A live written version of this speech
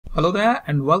Hello there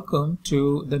and welcome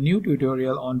to the new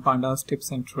tutorial on Pandas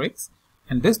tips and tricks.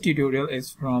 And this tutorial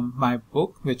is from my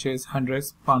book, which is 100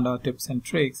 Panda tips and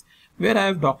tricks, where I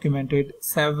have documented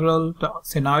several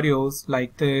scenarios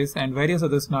like this and various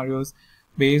other scenarios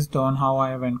based on how I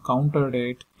have encountered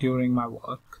it during my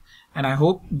work. And I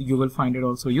hope you will find it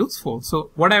also useful.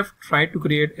 So what I've tried to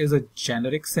create is a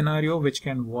generic scenario which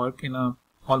can work in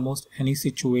almost any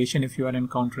situation if you are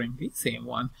encountering the same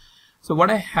one. So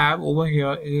what I have over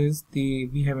here is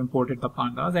we have imported the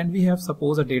pandas and we have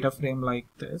suppose a data frame like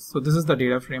this. So this is the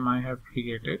data frame I have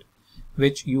created,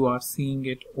 which you are seeing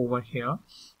it over here.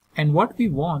 And what we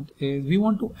want is we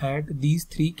want to add these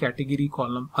three category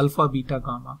column alpha, beta,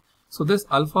 gamma. So this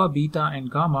alpha, beta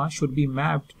and gamma should be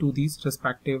mapped to these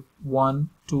respective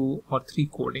 1, 2 or 3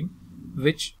 coding,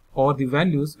 or the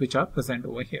values which are present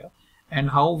over here. And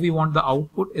how we want the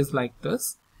output is like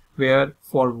this, where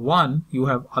for 1 you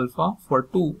have alpha, for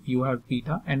 2 you have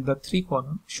beta, and the 3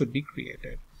 column should be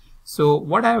created. So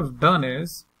what I have done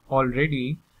is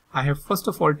already I have first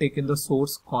of all taken the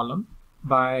source column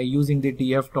by using the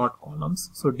df.columns.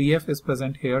 So df is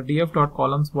present here.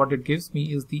 df.columns, what it gives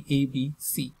me is the A, B,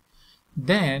 C.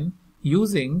 Then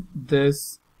using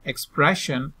this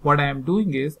expression, what I am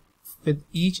doing is with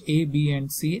each A, B and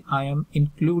C I am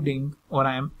including or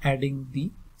I am adding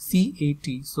the CAT.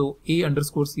 So A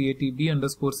underscore CAT, B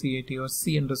underscore CAT or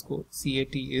C underscore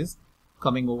CAT is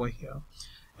coming over here.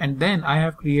 And then I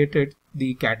have created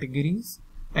the categories,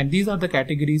 and these are the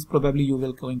categories probably you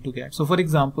will going to get. So for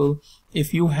example,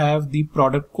 if you have the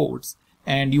product codes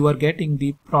and you are getting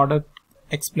the product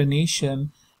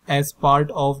explanation as part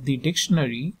of the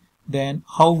dictionary, then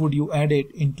how would you add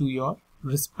it into your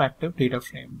respective data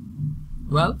frame?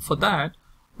 Well, for that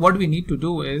what we need to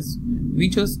do is we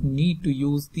just need to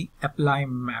use the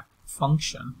Applymap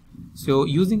function. So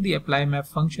using the Applymap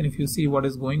function, if you see what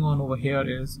is going on over here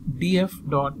is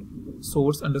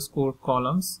df.source underscore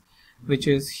columns, which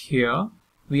is here.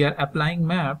 We are applying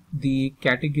map the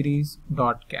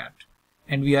categories.cat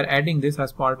and we are adding this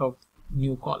as part of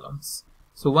new columns.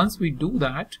 So once we do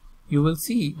that, you will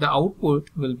see the output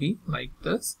will be like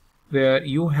this, where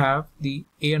you have the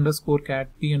A underscore cat,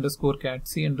 B underscore cat,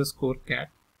 C underscore cat,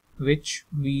 which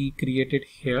we created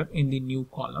here in the new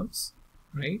columns,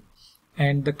 right?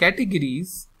 And the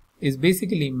categories is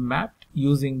basically mapped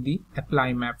using the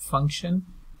Applymap function.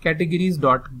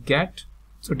 Categories.get,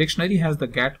 so dictionary has the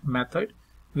get method,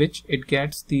 which it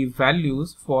gets the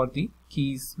values for the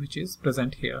keys which is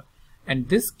present here. And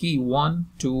this key 1,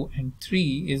 2 and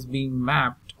 3 is being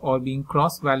mapped or being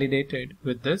cross-validated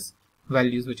with this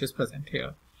values which is present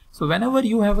here. So whenever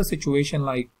you have a situation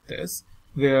like this,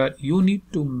 where you need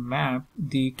to map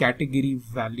the category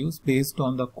values based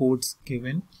on the codes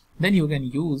given, then you can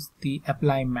use the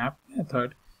Applymap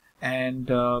method and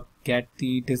get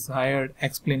the desired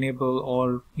explainable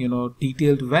or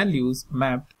detailed values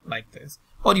mapped like this.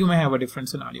 Or you may have a different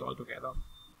scenario altogether.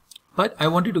 But I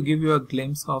wanted to give you a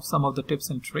glimpse of some of the tips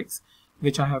and tricks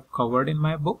which I have covered in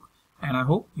my book, and I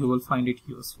hope you will find it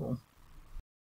useful.